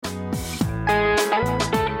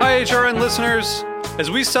HRN listeners.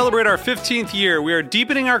 As we celebrate our 15th year, we are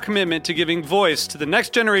deepening our commitment to giving voice to the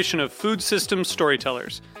next generation of food systems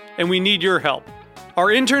storytellers, and we need your help. Our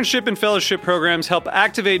internship and fellowship programs help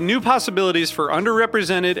activate new possibilities for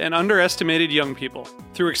underrepresented and underestimated young people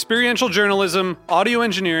through experiential journalism, audio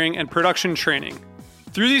engineering, and production training.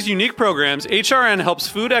 Through these unique programs, HRN helps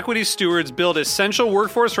food equity stewards build essential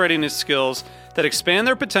workforce readiness skills that expand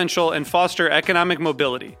their potential and foster economic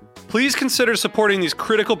mobility. Please consider supporting these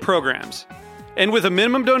critical programs. And with a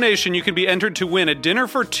minimum donation, you can be entered to win a dinner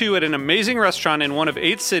for two at an amazing restaurant in one of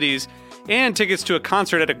 8 cities and tickets to a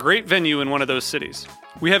concert at a great venue in one of those cities.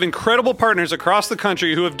 We have incredible partners across the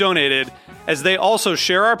country who have donated, as they also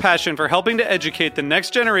share our passion for helping to educate the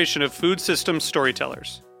next generation of food systems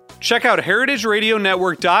storytellers. Check out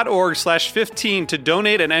heritageradionetwork.org/15 to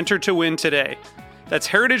donate and enter to win today. That's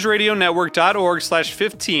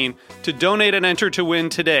heritageradionetwork.org/15 to donate and enter to win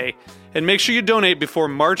today. And make sure you donate before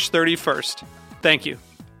March 31st. Thank you.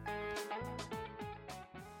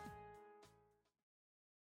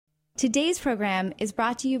 Today's program is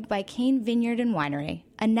brought to you by Cane Vineyard and Winery,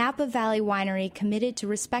 a Napa Valley winery committed to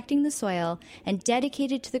respecting the soil and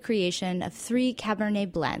dedicated to the creation of 3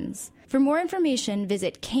 Cabernet blends. For more information,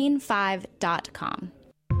 visit cane5.com.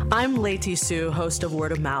 I'm Leti Sue, host of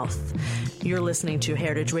Word of Mouth. You're listening to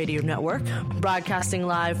Heritage Radio Network, broadcasting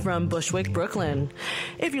live from Bushwick, Brooklyn.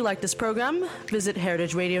 If you like this program, visit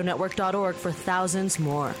heritageradionetwork.org for thousands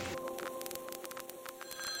more.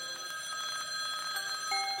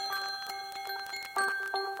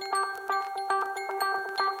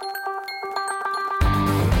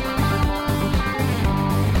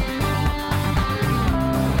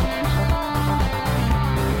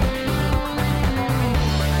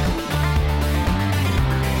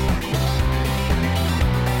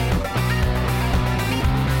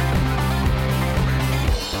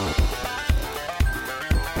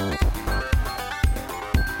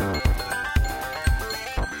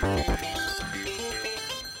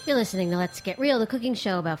 You're listening to Let's Get Real, the cooking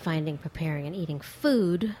show about finding, preparing, and eating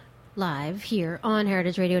food live here on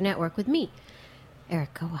Heritage Radio Network with me,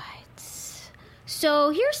 Erica White. So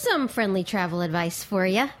here's some friendly travel advice for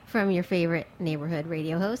you from your favorite neighborhood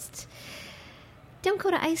radio hosts. Don't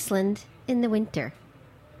go to Iceland in the winter.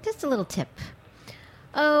 Just a little tip.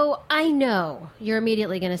 Oh, I know. You're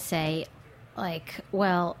immediately going to say,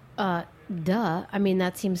 duh. I mean,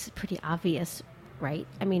 that seems pretty obvious, right?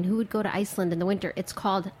 I mean, who would go to Iceland in the winter? It's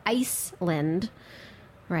called Iceland,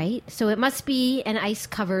 right? So it must be an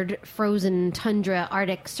ice-covered, frozen tundra,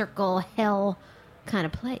 Arctic Circle, hell kind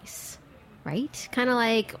of place, right? Kind of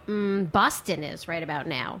like Boston is right about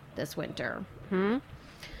now this winter. I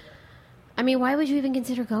mean, why would you even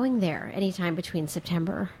consider going there anytime between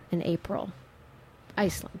September and April?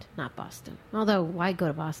 Iceland, not Boston. Although, why go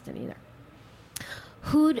to Boston either?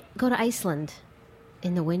 Who'd go to Iceland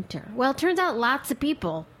in the winter? Well, it turns out lots of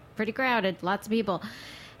people. Pretty crowded, lots of people.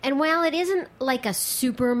 And while it isn't like a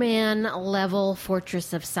Superman-level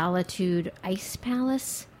Fortress of Solitude ice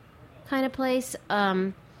palace kind of place,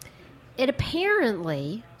 it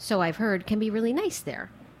apparently, so I've heard, can be really nice there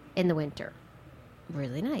in the winter.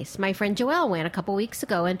 Really nice. My friend Joelle went a couple weeks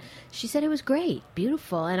ago, and she said it was great,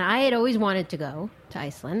 beautiful. And I had always wanted to go to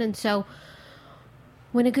Iceland, and so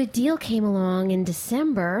when a good deal came along in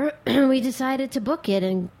December, we decided to book it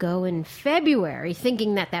and go in February,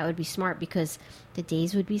 thinking that that would be smart because the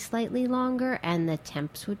days would be slightly longer and the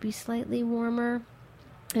temps would be slightly warmer.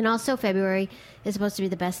 And also February is supposed to be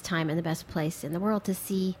the best time and the best place in the world to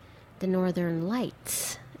see the northern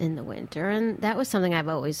lights in the winter. And that was something I've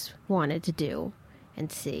always wanted to do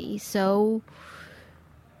and see. So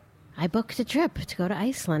I booked a trip to go to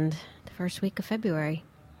Iceland the first week of February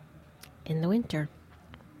in the winter.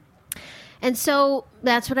 And so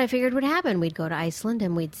that's what I figured would happen. We'd go to Iceland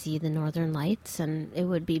and we'd see the northern lights and it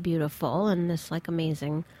would be beautiful and this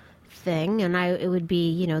amazing thing. And it would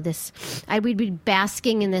be, we'd be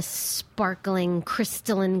basking in this sparkling,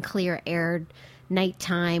 crystalline, clear aired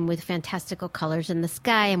nighttime with fantastical colors in the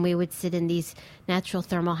sky. And we would sit in these natural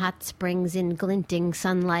thermal hot springs in glinting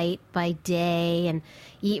sunlight by day and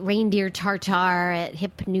eat reindeer tartare at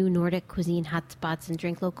hip new Nordic cuisine hotspots and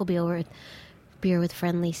drink local beer with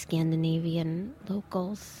friendly Scandinavian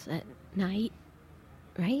locals at night,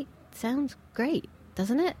 right? Sounds great,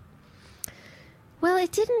 doesn't it? Well,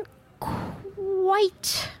 it didn't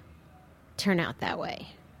quite turn out that way.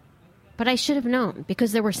 But I should have known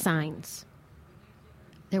because there were signs.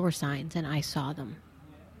 There were signs, and I saw them.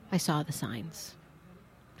 I saw the signs.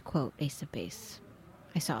 Quote, Ace of Base.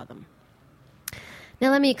 I saw them. Now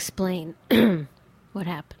let me explain what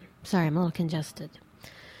happened. Sorry, I'm a little congested.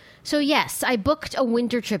 So yes, I booked a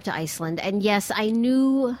winter trip to Iceland, and yes, I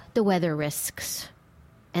knew the weather risks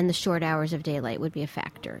and the short hours of daylight would be a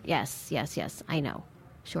factor. Yes, I know.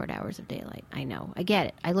 Short hours of daylight, I know. I get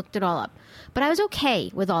it. I looked it all up. But I was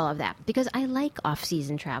okay with all of that because I like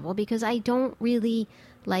off-season travel because I don't really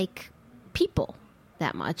like people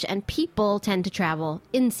that much, and people tend to travel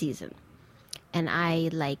in season. And I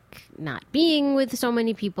like not being with so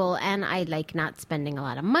many people, and I like not spending a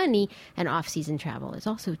lot of money, and off-season travel is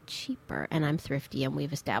also cheaper, and I'm thrifty, and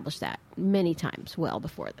we've established that many times well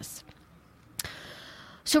before this.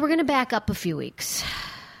 So we're going to back up a few weeks.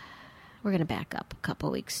 We're going to back up a couple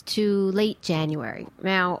weeks to late January.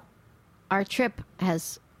 Now, our trip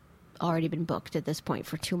has already been booked at this point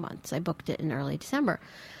for 2 months. I booked it in early December.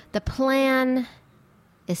 The plan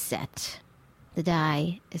is set. The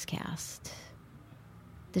die is cast.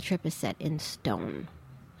 The trip is set in stone.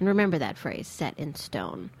 And remember that phrase, set in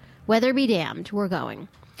stone. Weather be damned, we're going.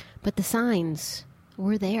 But the signs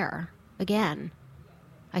were there again.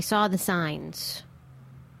 I saw the signs.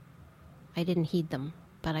 I didn't heed them,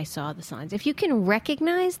 but I saw the signs. If you can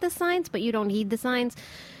recognize the signs, but you don't heed the signs,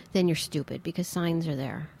 then you're stupid because signs are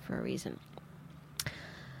there for a reason.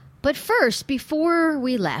 But first, before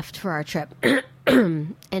we left for our trip,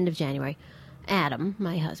 end of January, Adam,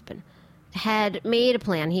 my husband, had made a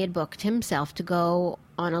plan. He had booked himself to go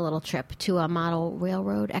on a little trip to a model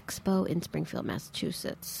railroad expo in Springfield,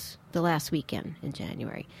 Massachusetts, the last weekend in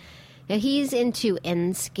January. Now, he's into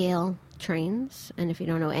N-scale trains, and if you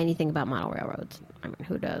don't know anything about model railroads, I mean,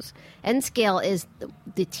 who does? N-scale is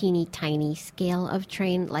the teeny tiny scale of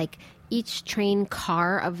train. Like, each train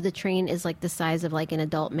car of the train is like the size of like an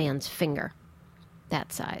adult man's finger.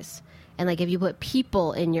 That size. And like if you put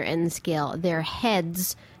people in your N-scale, their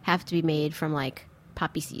heads have to be made from like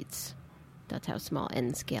poppy seeds. That's how small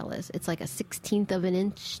N-scale is. It's like a 16th of an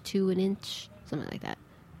inch to an inch, something like that.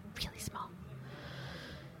 Really small.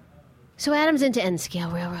 So Adam's into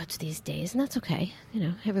N-scale railroads these days, and that's okay. You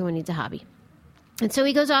know, everyone needs a hobby. And so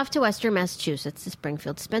he goes off to Western Massachusetts, to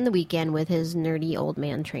Springfield, to spend the weekend with his nerdy old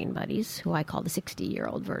man train buddies, who I call the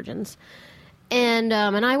 60-year-old virgins. And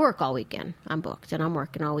I work all weekend. I'm booked, and I'm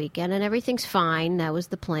working all weekend, and everything's fine. That was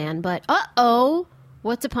the plan. But,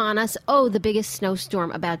 what's upon us? Oh, the biggest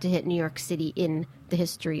snowstorm about to hit New York City in the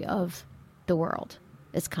history of the world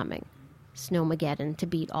is coming. Snowmageddon, to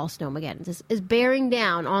beat all Snowmageddons, is bearing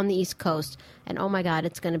down on the East Coast, and oh my God,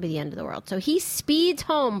 it's going to be the end of the world. So he speeds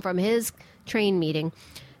home from his train meeting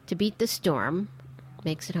to beat the storm,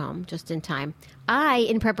 makes it home just in time. I,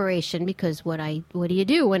 in preparation, because what do you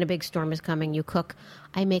do when a big storm is coming? You cook.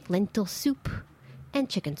 I make lentil soup and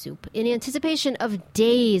chicken soup in anticipation of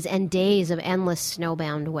days and days of endless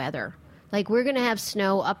snowbound weather. Like, we're going to have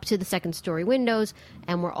snow up to the second-story windows,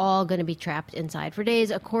 and we're all going to be trapped inside for days,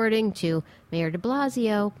 according to Mayor de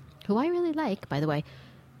Blasio, who I really like, by the way.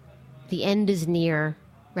 The end is near.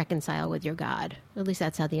 Reconcile with your God. At least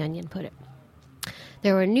that's how The Onion put it.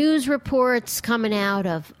 There were news reports coming out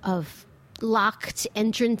of locked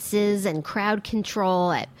entrances and crowd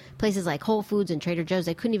control at places like Whole Foods and Trader Joe's.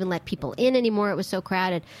 They couldn't even let people in anymore. It was so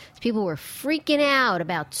crowded. People were freaking out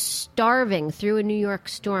about starving through a New York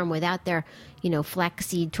storm without their,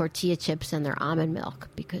 flaxseed tortilla chips and their almond milk,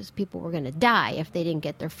 because people were going to die if they didn't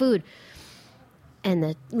get their food. And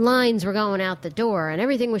the lines were going out the door, and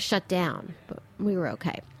everything was shut down. But we were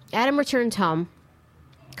okay. Adam returns home,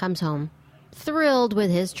 comes home, thrilled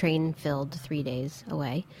with his train-filled 3 days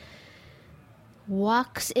away,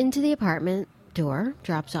 walks into the apartment door,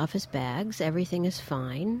 drops off his bags. Everything is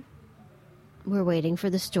fine. We're waiting for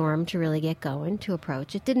the storm to really get going, to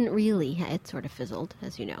approach. It didn't really. It sort of fizzled,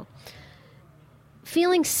 as you know.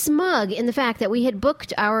 Feeling smug in the fact that we had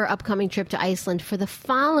booked our upcoming trip to Iceland for the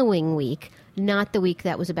following week, not the week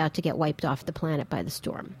that was about to get wiped off the planet by the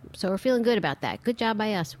storm. So we're feeling good about that. Good job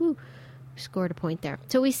by us. Woo. Scored a point there.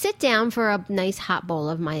 So we sit down for a nice hot bowl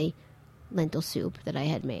of my lentil soup that I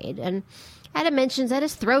had made, and Adam mentions that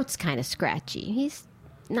his throat's kind of scratchy. He's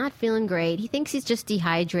not feeling great. He thinks he's just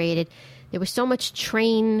dehydrated. There was so much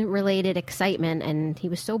train-related excitement, and he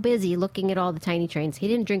was so busy looking at all the tiny trains. He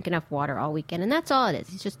didn't drink enough water all weekend, and that's all it is.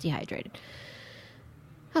 He's just dehydrated.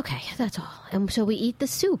 Okay, that's all. And so we eat the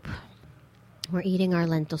soup. We're eating our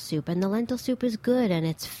lentil soup, and the lentil soup is good, and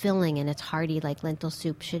it's filling, and it's hearty like lentil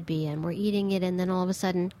soup should be, and we're eating it, and then all of a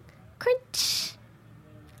sudden, crunch!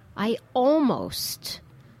 I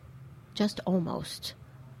just almost,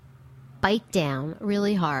 bite down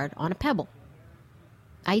really hard on a pebble.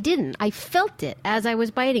 I didn't. I felt it as I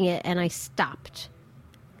was biting it, and I stopped.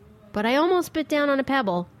 But I almost bit down on a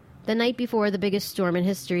pebble the night before the biggest storm in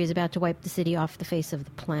history is about to wipe the city off the face of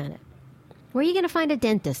the planet. Where are you going to find a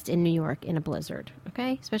dentist in New York in a blizzard?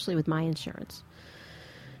 okay? Especially with my insurance.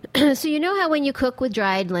 So you know how when you cook with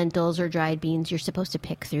dried lentils or dried beans, you're supposed to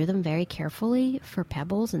pick through them very carefully for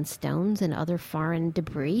pebbles and stones and other foreign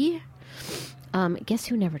debris? Guess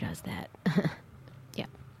who never does that? Yeah.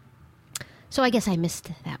 So I guess I missed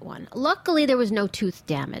that one. Luckily, there was no tooth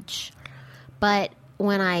damage. But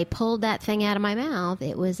when I pulled that thing out of my mouth,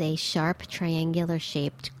 it was a sharp,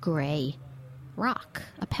 triangular-shaped gray rock,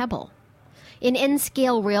 a pebble. In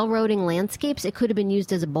N-scale railroading landscapes, it could have been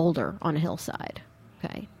used as a boulder on a hillside.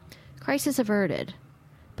 Okay. Crisis averted.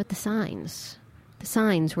 But the signs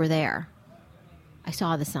were there. I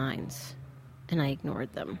saw the signs, and I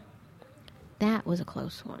ignored them. That was a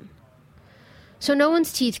close one. So no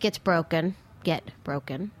one's teeth get broken. I've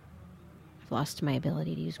lost my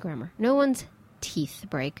ability to use grammar. No one's teeth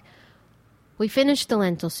break. We finished the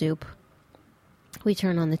lentil soup. We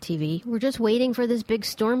turn on the TV. We're just waiting for this big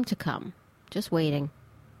storm to come. Just waiting.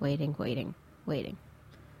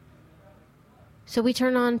 So we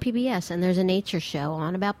turn on PBS, and there's a nature show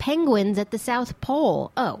on about penguins at the South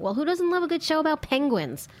Pole. Oh, well, who doesn't love a good show about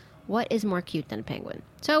penguins? What is more cute than a penguin?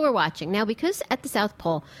 So we're watching. Now, because at the South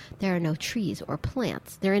Pole, there are no trees or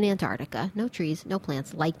plants. They're in Antarctica. No trees, no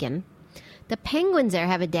plants, lichen. The penguins there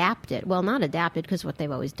have adapted. Well, not adapted because what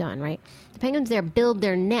they've always done, right? The penguins there build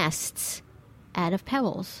their nests out of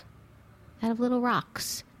pebbles, out of little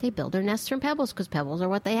rocks. They build their nests from pebbles because pebbles are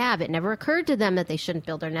what they have. It never occurred to them that they shouldn't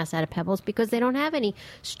build their nests out of pebbles because they don't have any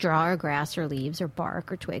straw or grass or leaves or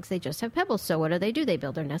bark or twigs. They just have pebbles. So what do? They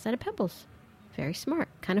build their nests out of pebbles. Very smart.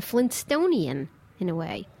 Kind of Flintstonian in a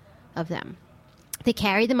way of them. They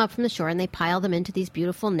carry them up from the shore and they pile them into these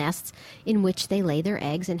beautiful nests in which they lay their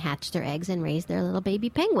eggs and hatch their eggs and raise their little baby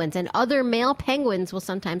penguins. And other male penguins will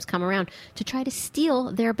sometimes come around to try to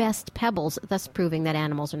steal their best pebbles, thus proving that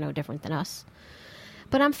animals are no different than us.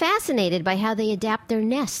 But I'm fascinated by how they adapt their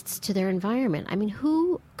nests to their environment. I mean,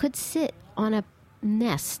 who could sit on a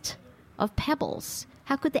nest of pebbles?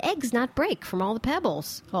 How could the eggs not break from all the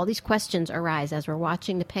pebbles? All these questions arise as we're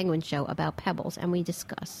watching the Penguin Show about pebbles, and we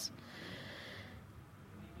discuss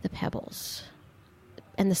the pebbles.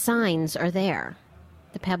 And the signs are there.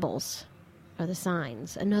 The pebbles are the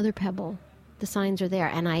signs. Another pebble. The signs are there,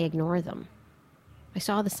 and I ignore them. I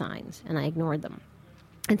saw the signs, and I ignored them.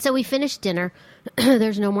 And so we finished dinner.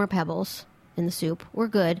 There's no more pebbles in the soup. We're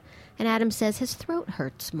good. And Adam says his throat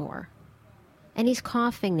hurts more. And he's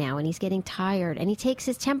coughing now, and he's getting tired. And he takes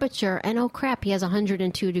his temperature, and oh crap, he has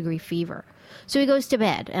 102-degree fever. So he goes to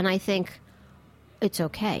bed, and I think, it's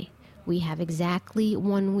okay. We have exactly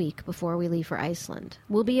 1 week before we leave for Iceland.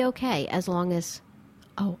 We'll be okay as long as,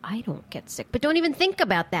 I don't get sick. But don't even think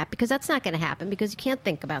about that, because that's not going to happen, because you can't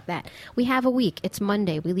think about that. We have a week. It's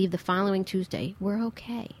Monday. We leave the following Tuesday. We're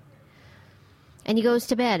okay. And he goes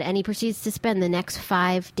to bed, and he proceeds to spend the next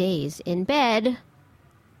 5 days in bed.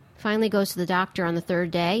 Finally goes to the doctor on the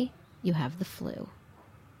third day. You have the flu.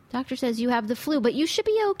 Doctor says you have the flu, but you should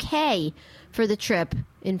be okay for the trip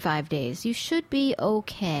in 5 days. You should be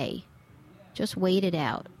okay. Just wait it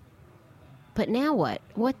out. But now what?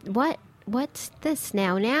 What's this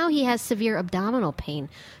now? Now he has severe abdominal pain.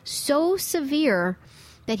 So severe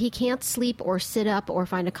that he can't sleep or sit up or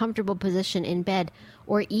find a comfortable position in bed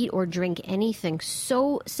or eat or drink anything.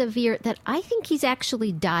 So severe that I think he's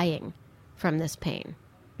actually dying from this pain.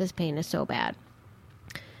 This pain is so bad.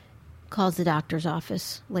 Calls the doctor's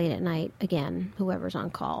office late at night. Again, whoever's on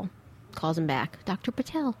call calls him back. Dr.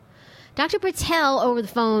 Patel. Dr. Patel over the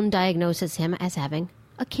phone diagnoses him as having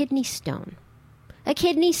a kidney stone. A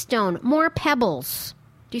kidney stone. More pebbles.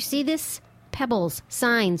 Do you see this? Pebbles.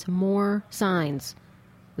 Signs. More signs.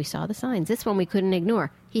 We saw the signs. This one we couldn't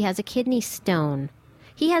ignore. He has a kidney stone.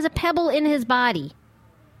 He has a pebble in his body.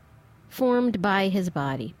 Formed by his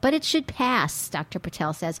body. But it should pass, Dr.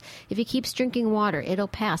 Patel says. If he keeps drinking water, it'll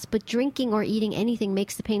pass. But drinking or eating anything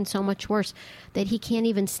makes the pain so much worse that he can't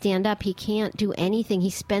even stand up. He can't do anything. He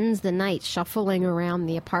spends the night shuffling around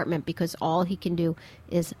the apartment because all he can do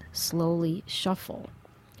is slowly shuffle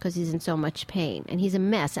because he's in so much pain. And he's a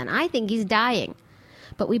mess. And I think he's dying.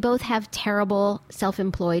 But we both have terrible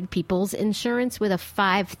self-employed people's insurance with a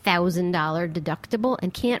 $5,000 deductible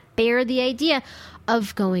and can't bear the idea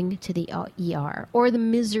of going to the ER or the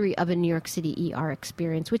misery of a New York City ER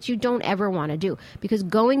experience, which you don't ever want to do because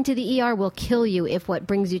going to the ER will kill you if what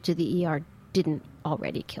brings you to the ER didn't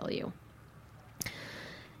already kill you.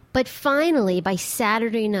 But finally, by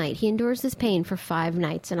Saturday night, he endures this pain for 5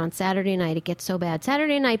 nights. And on Saturday night, it gets so bad.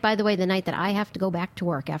 Saturday night, by the way, the night that I have to go back to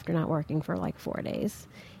work after not working for like 4 days,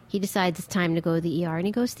 he decides it's time to go to the ER. And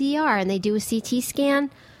he goes to the ER, and they do a CT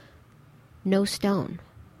scan. No stone.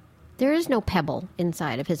 There is no pebble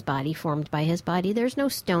inside of his body formed by his body. There's no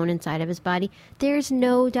stone inside of his body. There's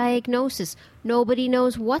no diagnosis. Nobody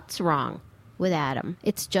knows what's wrong with Adam.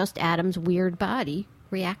 It's just Adam's weird body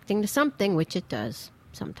reacting to something, which it does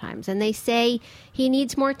sometimes. And they say he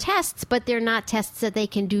needs more tests, but they're not tests that they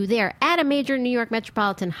can do there at a major New York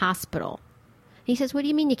Metropolitan Hospital. He says, what do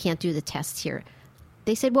you mean you can't do the tests here?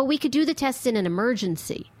 They said, well, we could do the tests in an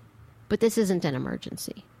emergency, but this isn't an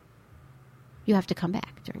emergency. You have to come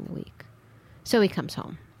back during the week. So he comes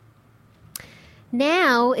home.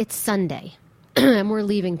 Now it's Sunday, and we're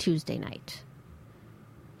leaving Tuesday night.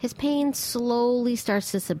 His pain slowly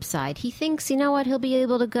starts to subside. He thinks, you know what, he'll be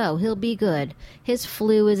able to go. He'll be good. His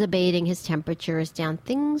flu is abating. His temperature is down.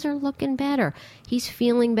 Things are looking better. He's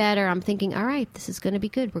feeling better. I'm thinking, all right, this is going to be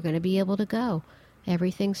good. We're going to be able to go.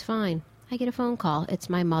 Everything's fine. I get a phone call. It's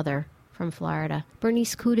my mother from Florida.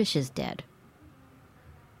 Bernice Kudish is dead.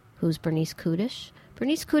 Who's Bernice Kudish?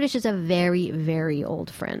 Bernice Kudish is a very, very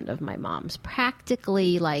old friend of my mom's.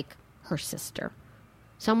 Practically like her sister.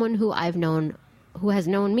 Someone who I've known, who has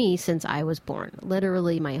known me since I was born.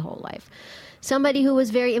 Literally my whole life. Somebody who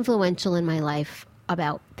was very influential in my life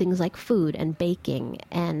about things like food and baking,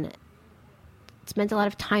 and spent a lot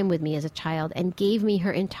of time with me as a child, and gave me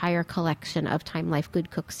her entire collection of Time Life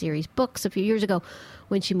Good Cook series books a few years ago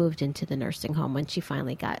when she moved into the nursing home, when she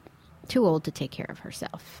finally got too old to take care of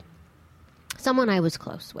herself. Someone I was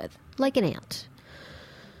close with, like an aunt.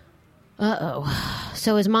 Uh-oh.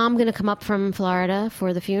 So is Mom going to come up from Florida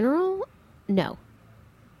for the funeral? No.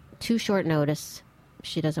 Too short notice.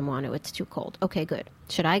 She doesn't want to. It's too cold. Okay, good.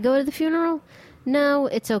 Should I go to the funeral? No,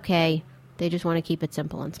 it's okay. They just want to keep it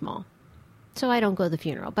simple and small. So I don't go to the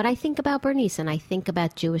funeral. But I think about Bernice, and I think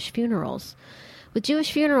about Jewish funerals. With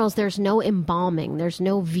Jewish funerals, there's no embalming. There's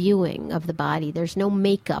no viewing of the body. There's no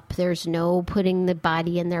makeup. There's no putting the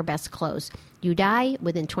body in their best clothes. You die,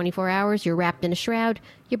 within 24 hours, you're wrapped in a shroud,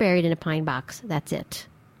 you're buried in a pine box. That's it.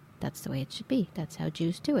 That's the way it should be. That's how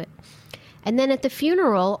Jews do it. And then at the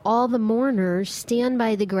funeral, all the mourners stand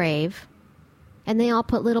by the grave, and they all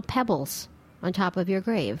put little pebbles on top of your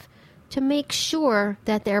grave to make sure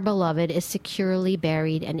that their beloved is securely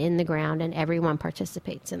buried and in the ground, and everyone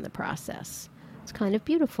participates in the process. It's kind of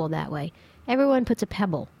beautiful that way. Everyone puts a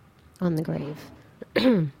pebble on the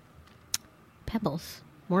grave. Pebbles.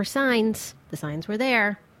 More signs. The signs were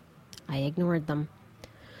there. I ignored them.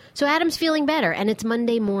 So Adam's feeling better, and it's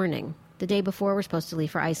Monday morning, the day before we're supposed to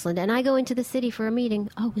leave for Iceland, and I go into the city for a meeting.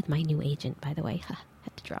 Oh, with my new agent, by the way.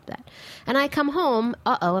 Had to drop that. And I come home,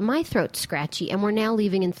 and my throat's scratchy, and we're now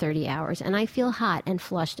leaving in 30 hours, and I feel hot and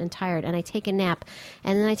flushed and tired, and I take a nap,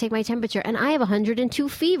 and then I take my temperature, and I have 102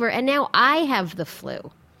 fever, and now I have the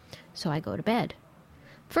flu. So I go to bed.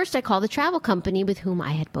 First, I call the travel company with whom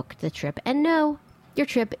I had booked the trip, and no, your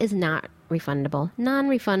trip is not refundable,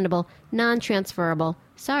 non-refundable, non-transferable.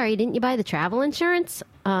 Sorry, didn't you buy the travel insurance?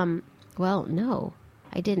 Well, no.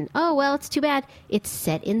 I didn't. Oh, well, it's too bad. It's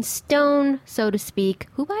set in stone, so to speak.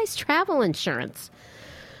 Who buys travel insurance?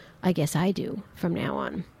 I guess I do from now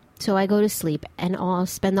on. So I go to sleep and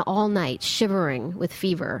spend the all night shivering with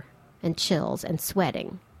fever and chills and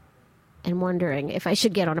sweating and wondering if I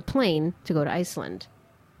should get on a plane to go to Iceland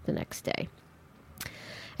the next day.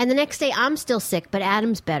 And the next day, I'm still sick, but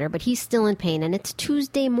Adam's better, but he's still in pain, and it's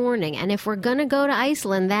Tuesday morning, and if we're going to go to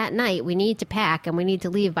Iceland that night, we need to pack, and we need to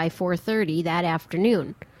leave by 4:30 that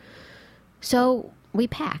afternoon. So we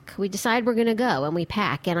pack. We decide we're going to go, and we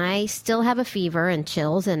pack, and I still have a fever and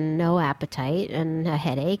chills and no appetite and a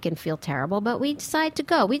headache and feel terrible, but we decide to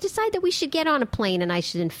go. We decide that we should get on a plane, and I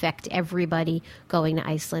should infect everybody going to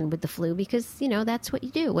Iceland with the flu because, that's what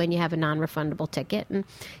you do when you have a non-refundable ticket, and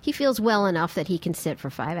he feels well enough that he can sit for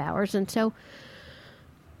 5 hours, and so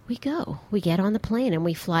we go. We get on the plane, and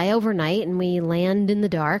we fly overnight, and we land in the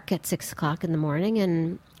dark at 6 o'clock in the morning,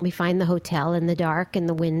 and we find the hotel in the dark and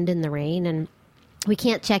the wind and the rain, and we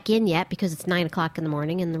can't check in yet because it's 9 o'clock in the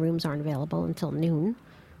morning and the rooms aren't available until noon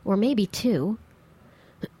or maybe 2.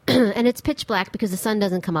 And it's pitch black because the sun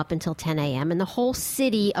doesn't come up until 10 a.m. and the whole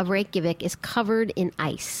city of Reykjavik is covered in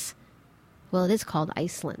ice. Well, it is called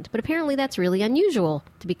Iceland, but apparently that's really unusual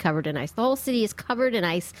to be covered in ice. The whole city is covered in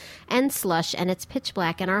ice and slush, and it's pitch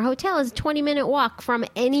black, and our hotel is a 20-minute walk from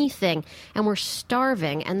anything, and we're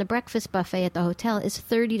starving, and the breakfast buffet at the hotel is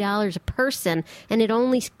 $30 a person, and it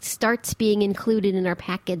only starts being included in our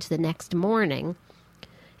package the next morning.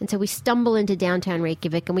 And so we stumble into downtown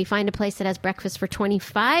Reykjavik, and we find a place that has breakfast for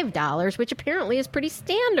 $25, which apparently is pretty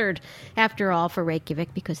standard, after all, for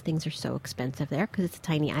Reykjavik, because things are so expensive there, because it's a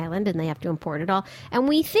tiny island, and they have to import it all. And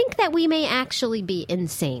we think that we may actually be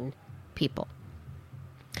insane people.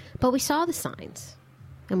 But we saw the signs,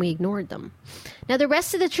 and we ignored them. Now, the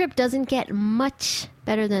rest of the trip doesn't get much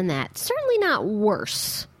better than that. Certainly not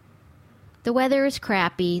worse. The weather is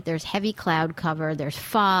crappy. There's heavy cloud cover. There's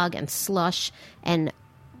fog and slush and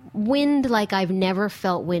wind like I've never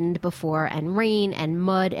felt wind before, and rain and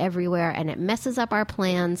mud everywhere, and it messes up our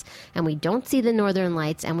plans, and we don't see the northern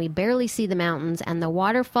lights, and we barely see the mountains, and the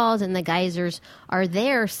waterfalls and the geysers are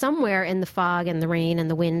there somewhere in the fog and the rain and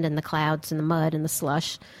the wind and the clouds and the mud and the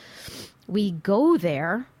slush. We go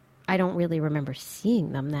there. I don't really remember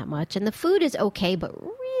seeing them that much, and the food is okay, but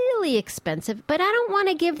really expensive. But I don't want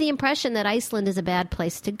to give the impression that Iceland is a bad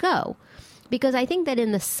place to go, because I think that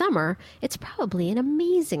in the summer, it's probably an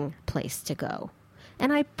amazing place to go.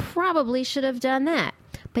 And I probably should have done that.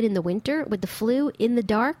 But in the winter, with the flu, in the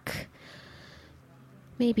dark,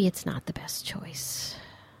 maybe it's not the best choice.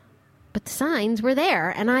 But the signs were there,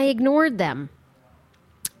 and I ignored them.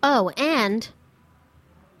 Oh, and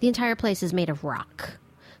the entire place is made of rock.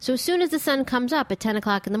 So as soon as the sun comes up at 10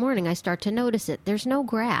 o'clock in the morning, I start to notice it. There's no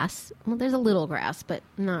grass. Well, there's a little grass, but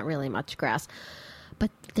not really much grass. But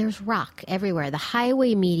there's rock everywhere. The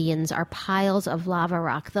highway medians are piles of lava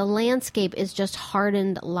rock. The landscape is just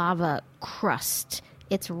hardened lava crust.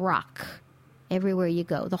 It's rock everywhere you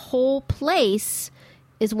go. The whole place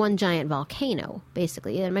is one giant volcano,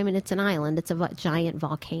 basically. I mean, it's an island. It's a giant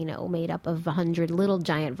volcano made up of 100 little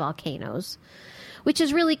giant volcanoes, which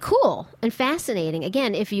is really cool and fascinating.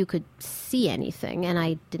 Again, if you could see anything, and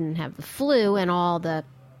I didn't have the flu, and all the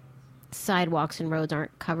sidewalks and roads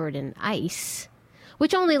aren't covered in ice,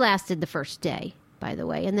 which only lasted the first day, by the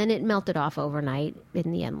way. And then it melted off overnight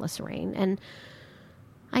in the endless rain. And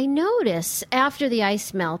I notice after the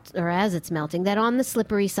ice melts, or as it's melting, that on the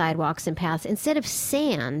slippery sidewalks and paths, instead of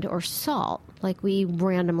sand or salt, like we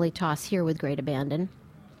randomly toss here with great abandon,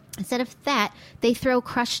 instead of that, they throw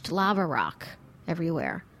crushed lava rock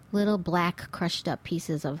everywhere. Little black crushed up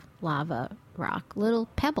pieces of lava rock. Little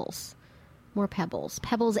pebbles. More pebbles.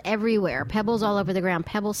 Pebbles everywhere. Pebbles all over the ground.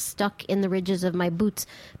 Pebbles stuck in the ridges of my boots.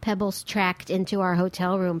 Pebbles tracked into our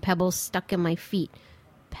hotel room. Pebbles stuck in my feet.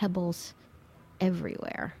 Pebbles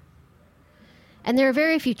everywhere. And there are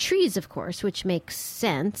very few trees, of course, which makes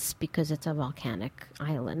sense because it's a volcanic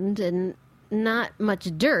island, and not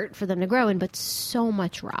much dirt for them to grow in, but so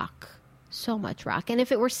much rock. So much rock. And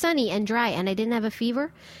if it were sunny and dry and I didn't have a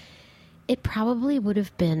fever, it probably would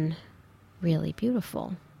have been really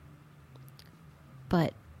beautiful.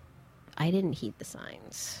 But I didn't heed the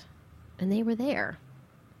signs, and they were there.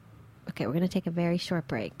 Okay, we're going to take a very short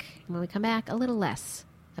break. And when we come back, a little less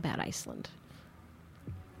about Iceland.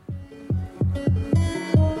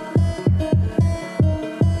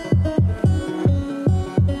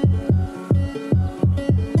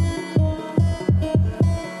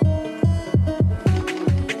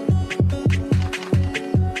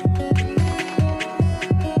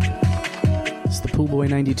 Poolboy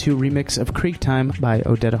 92 remix of Creek Time by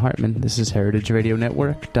Odetta Hartman. This is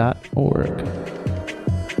heritageradionetwork.org.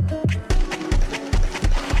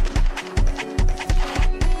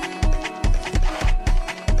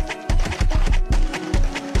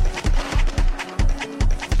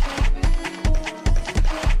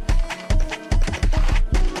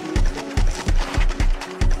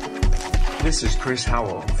 This is Chris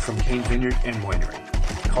Howell from Cane Vineyard and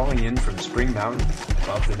Winery, calling in from Spring Mountain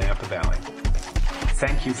above the Napa Valley.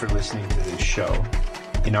 Thank you for listening to this show.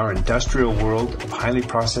 In our industrial world of highly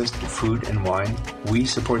processed food and wine, we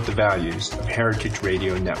support the values of Heritage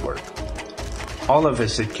Radio Network. All of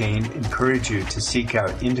us at Cane encourage you to seek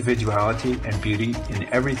out individuality and beauty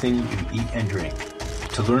in everything you eat and drink.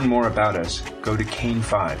 To learn more about us, go to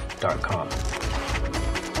cane5.com.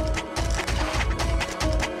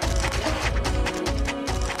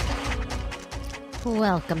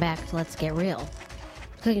 Welcome back to Let's Get Real,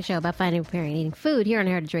 cooking show about finding, preparing, and eating food here on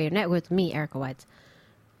Heritage Radio Network with me, Erica Whites,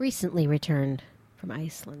 recently returned from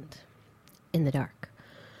Iceland in the dark.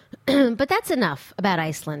 But that's enough about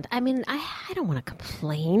Iceland. I mean, I don't want to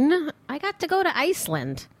complain. I got to go to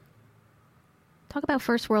Iceland. Talk about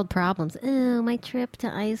first world problems. Oh, my trip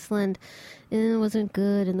to Iceland wasn't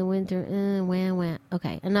good in the winter. Wah, wah.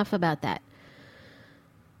 Okay, enough about that.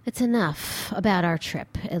 It's enough about our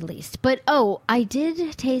trip, at least. But, I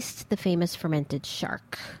did taste the famous fermented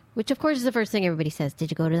shark, which, of course, is the first thing everybody says. Did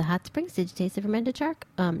you go to the hot springs? Did you taste the fermented shark?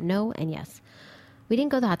 No and yes. We didn't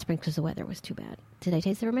go to the hot springs because the weather was too bad. Did I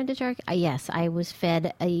taste the fermented shark? Yes, I was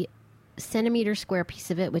fed a centimeter square piece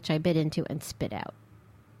of it, which I bit into and spit out.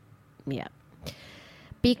 Yeah.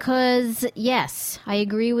 Because, yes, I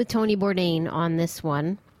agree with Tony Bourdain on this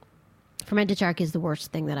one. Fermented shark is the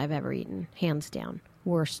worst thing that I've ever eaten, hands down.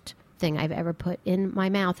 Worst thing I've ever put in my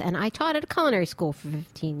mouth. And I taught at a culinary school for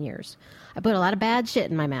 15 years. I put a lot of bad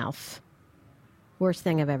shit in my mouth. Worst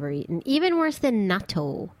thing I've ever eaten. Even worse than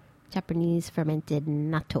natto. Japanese fermented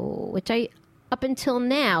natto, which I, up until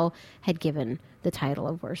now, had given the title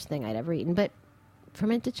of worst thing I'd ever eaten. But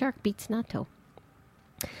fermented shark beats natto.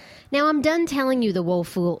 Now, I'm done telling you the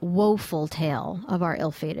woeful tale of our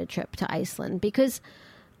ill-fated trip to Iceland, because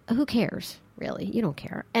who cares, really? You don't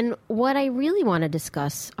care. And what I really want to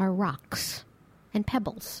discuss are rocks and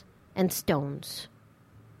pebbles and stones.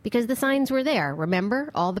 Because the signs were there. Remember?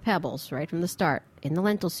 All the pebbles, right from the start. In the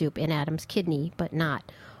lentil soup, in Adam's kidney, but not.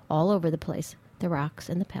 All over the place. The rocks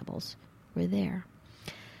and the pebbles were there.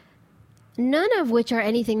 None of which are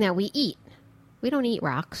anything that we eat. We don't eat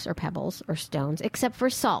rocks or pebbles or stones, except for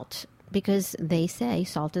salt, because they say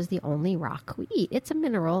salt is the only rock we eat. It's a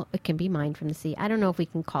mineral. It can be mined from the sea. I don't know if we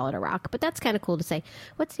can call it a rock, but that's kind of cool to say.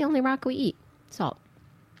 What's the only rock we eat? Salt.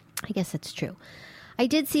 I guess that's true. I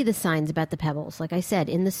did see the signs about the pebbles, like I said,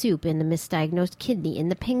 in the soup, in the misdiagnosed kidney, in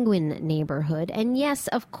the penguin neighborhood. And yes,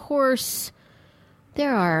 of course,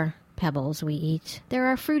 there are pebbles we eat. There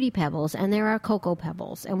are fruity pebbles and there are cocoa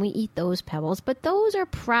pebbles, and we eat those pebbles, but those are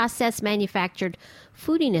processed, manufactured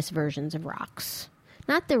foodiness versions of rocks,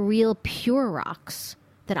 not the real pure rocks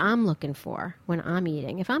that I'm looking for when I'm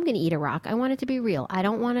eating. If I'm going to eat a rock, I want it to be real. I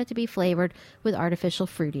don't want it to be flavored with artificial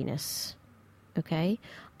fruitiness. Okay?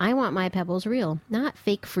 I want my pebbles real, not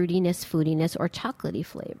fake fruitiness, foodiness, or chocolatey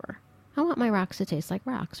flavor. I want my rocks to taste like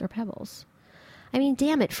rocks or pebbles. I mean,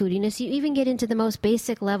 damn it, foodiness. You even get into the most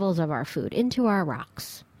basic levels of our food, into our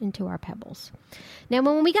rocks, into our pebbles. Now,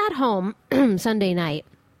 when we got home Sunday night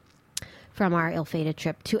from our ill-fated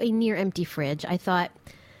trip to a near-empty fridge, I thought,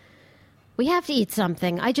 we have to eat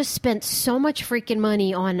something. I just spent so much freaking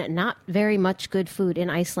money on not very much good food in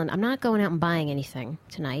Iceland. I'm not going out and buying anything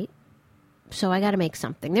tonight, so I got to make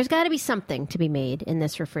something. There's got to be something to be made in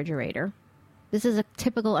this refrigerator. This is a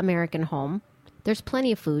typical American home. There's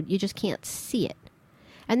plenty of food. You just can't see it.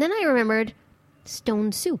 And then I remembered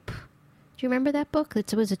Stone Soup. Do you remember that book?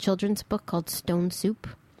 It was a children's book called Stone Soup.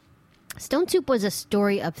 Stone Soup was a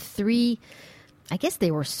story of three, I guess they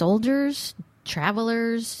were soldiers,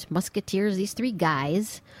 travelers, musketeers, these three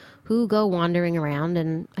guys who go wandering around,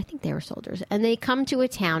 and I think they were soldiers. And they come to a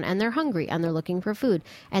town, and they're hungry, and they're looking for food.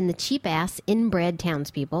 And the cheap-ass, inbred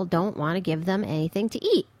townspeople don't want to give them anything to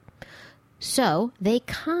eat. So they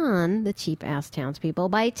con the cheap-ass townspeople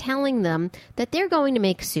by telling them that they're going to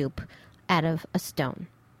make soup out of a stone.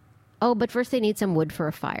 Oh, but first they need some wood for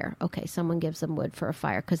a fire. Okay, someone gives them wood for a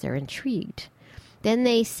fire because they're intrigued. Then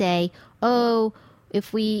they say, oh,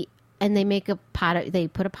 and they make a pot, they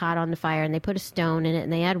put a pot on the fire and they put a stone in it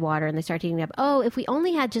and they add water and they start heating it up. Oh, if we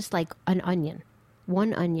only had just like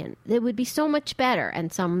one onion, it would be so much better.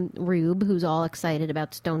 And some rube who's all excited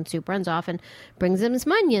about stone soup runs off and brings them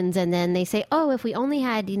some onions. And then they say, oh, if we only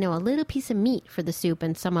had, a little piece of meat for the soup.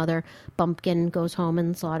 And some other bumpkin goes home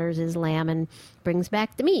and slaughters his lamb and brings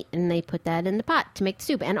back the meat. And they put that in the pot to make the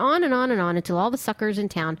soup. And on and on and on until all the suckers in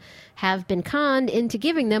town have been conned into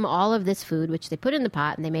giving them all of this food, which they put in the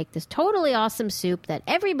pot. And they make this totally awesome soup that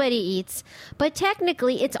everybody eats. But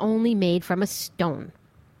technically, it's only made from a stone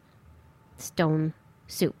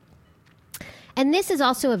soup. And this is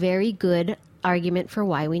also a very good argument for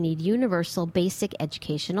why we need universal basic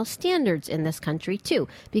educational standards in this country too,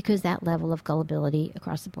 because that level of gullibility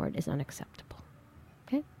across the board is unacceptable.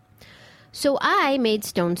 Okay? So I made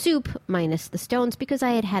stone soup minus the stones because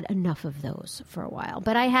I had had enough of those for a while.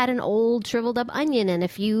 But I had an old shriveled up onion and a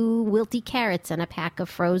few wilty carrots and a pack of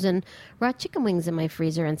frozen raw chicken wings in my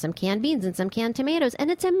freezer and some canned beans and some canned tomatoes. And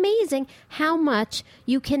it's amazing how much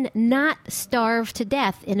you can not starve to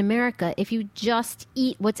death in America if you just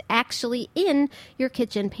eat what's actually in your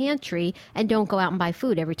kitchen pantry and don't go out and buy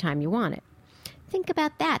food every time you want it. Think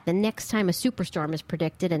about that the next time a superstorm is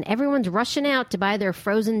predicted and everyone's rushing out to buy their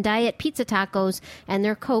frozen diet pizza tacos and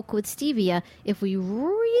their Coke with stevia. If we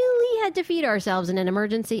really had to feed ourselves in an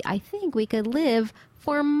emergency, I think we could live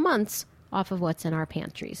for months off of what's in our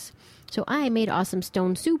pantries. So I made awesome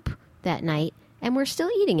stone soup that night, and we're still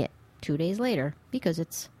eating it 2 days later because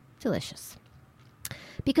it's delicious.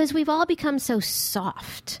 Because we've all become so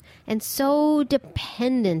soft and so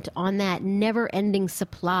dependent on that never-ending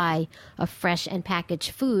supply of fresh and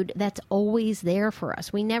packaged food that's always there for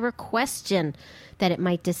us. We never question that it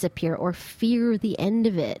might disappear or fear the end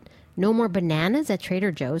of it. No more bananas at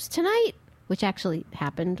Trader Joe's tonight, which actually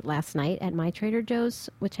happened last night at my Trader Joe's,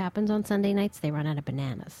 which happens on Sunday nights. They run out of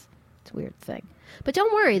bananas. It's a weird thing. But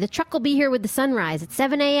don't worry, the truck will be here with the sunrise at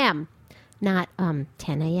 7 a.m., not 10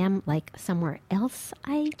 a.m. like somewhere else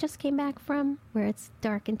I just came back from where it's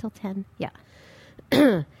dark until 10. Yeah.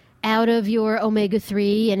 out of your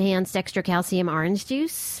omega-3 enhanced extra calcium orange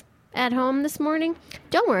juice at home this morning?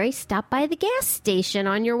 Don't worry, stop by the gas station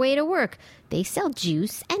on your way to work. They sell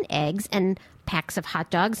juice and eggs and packs of hot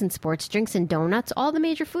dogs and sports drinks and donuts. All the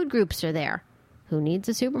major food groups are there. Who needs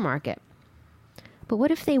a supermarket? But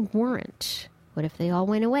what if they weren't? What if they all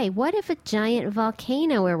went away? What if a giant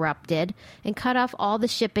volcano erupted and cut off all the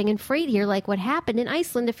shipping and freight here, like what happened in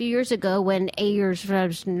Iceland a few years ago when Ayers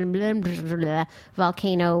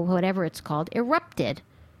volcano, whatever it's called, erupted?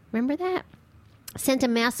 Remember that? Sent a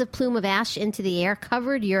massive plume of ash into the air,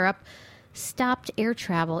 covered Europe, stopped air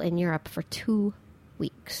travel in Europe for 2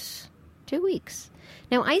 weeks. 2 weeks.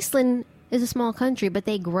 Now, Iceland is a small country, but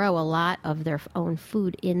they grow a lot of their own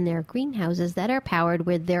food in their greenhouses that are powered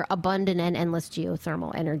with their abundant and endless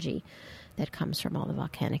geothermal energy that comes from all the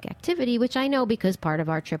volcanic activity, which I know because part of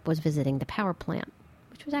our trip was visiting the power plant,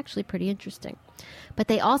 which was actually pretty interesting. But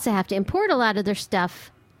they also have to import a lot of their stuff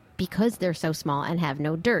because they're so small and have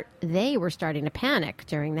no dirt. They were starting to panic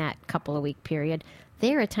during that couple of week period.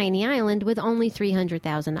 They're a tiny island with only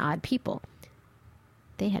 300,000 odd people.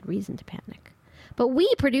 They had reason to panic. But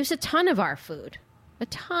we produce a ton of our food.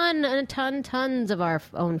 Tons of our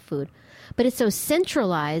own food. But it's so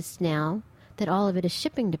centralized now that all of it is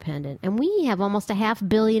shipping dependent. And we have almost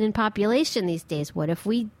 500 million in population these days. What if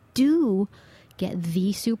we do get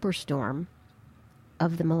the superstorm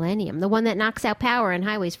of the millennium? The one that knocks out power and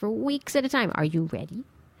highways for weeks at a time. Are you ready?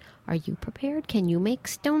 Are you prepared? Can you make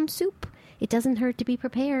stone soup? It doesn't hurt to be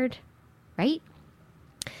prepared, right?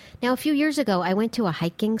 Now, a few years ago, I went to a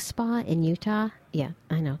hiking spa in Utah. Yeah,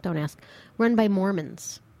 I know, don't ask. Run by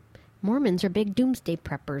Mormons. Mormons are big doomsday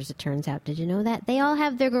preppers, it turns out. Did you know that? They all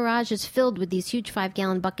have their garages filled with these huge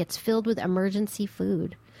 5-gallon buckets filled with emergency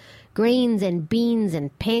food. Grains and beans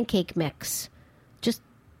and pancake mix. Just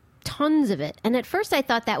tons of it. And at first I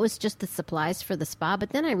thought that was just the supplies for the spa,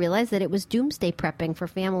 but then I realized that it was doomsday prepping for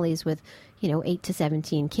families with, 8 to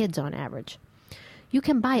 17 kids on average. You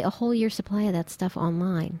can buy a whole year supply of that stuff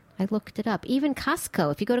online. I looked it up. Even Costco,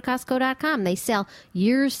 if you go to Costco.com, they sell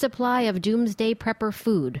year's supply of doomsday prepper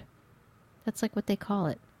food. That's like what they call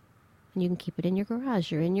it. And you can keep it in your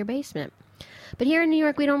garage or in your basement. But here in New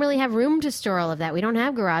York, we don't really have room to store all of that. We don't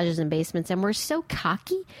have garages and basements, and we're so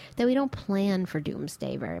cocky that we don't plan for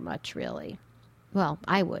doomsday very much, really. Well,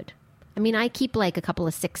 I would. I mean, I keep like a couple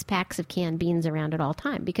of 6-packs of canned beans around at all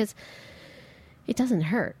time because it doesn't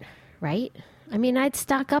hurt, right? I mean, I'd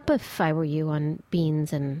stock up if I were you on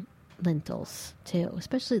beans and lentils, too,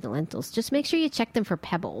 especially the lentils. Just make sure you check them for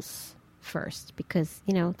Pebbles first because,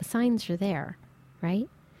 the signs are there, right?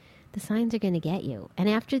 The signs are going to get you. And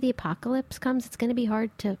after the apocalypse comes, it's going to be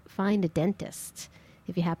hard to find a dentist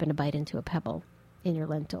if you happen to bite into a pebble in your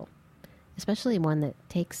lentil, especially one that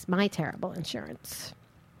takes my terrible insurance.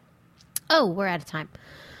 Oh, we're out of time.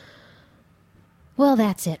 Well,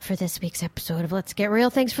 that's it for this week's episode of Let's Get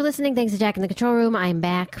Real. Thanks for listening. Thanks to Jack in the control room. I'm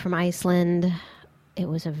back from Iceland. It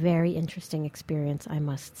was a very interesting experience, I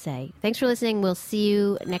must say. Thanks for listening. We'll see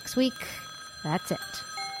you next week. That's it.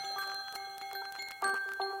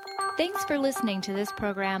 Thanks for listening to this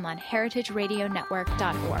program on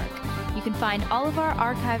heritageradionetwork.org. You can find all of our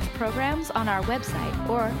archived programs on our website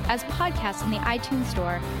or as podcasts in the iTunes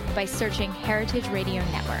Store by searching Heritage Radio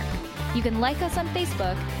Network. You can like us on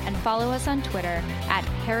Facebook and follow us on Twitter at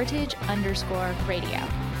heritage_radio.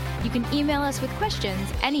 You can email us with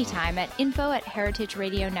questions anytime at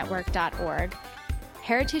info@heritageradionetwork.org.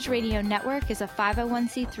 Heritage Radio Network is a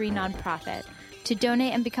 501c3 nonprofit. To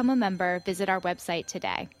donate and become a member, visit our website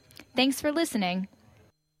today. Thanks for listening.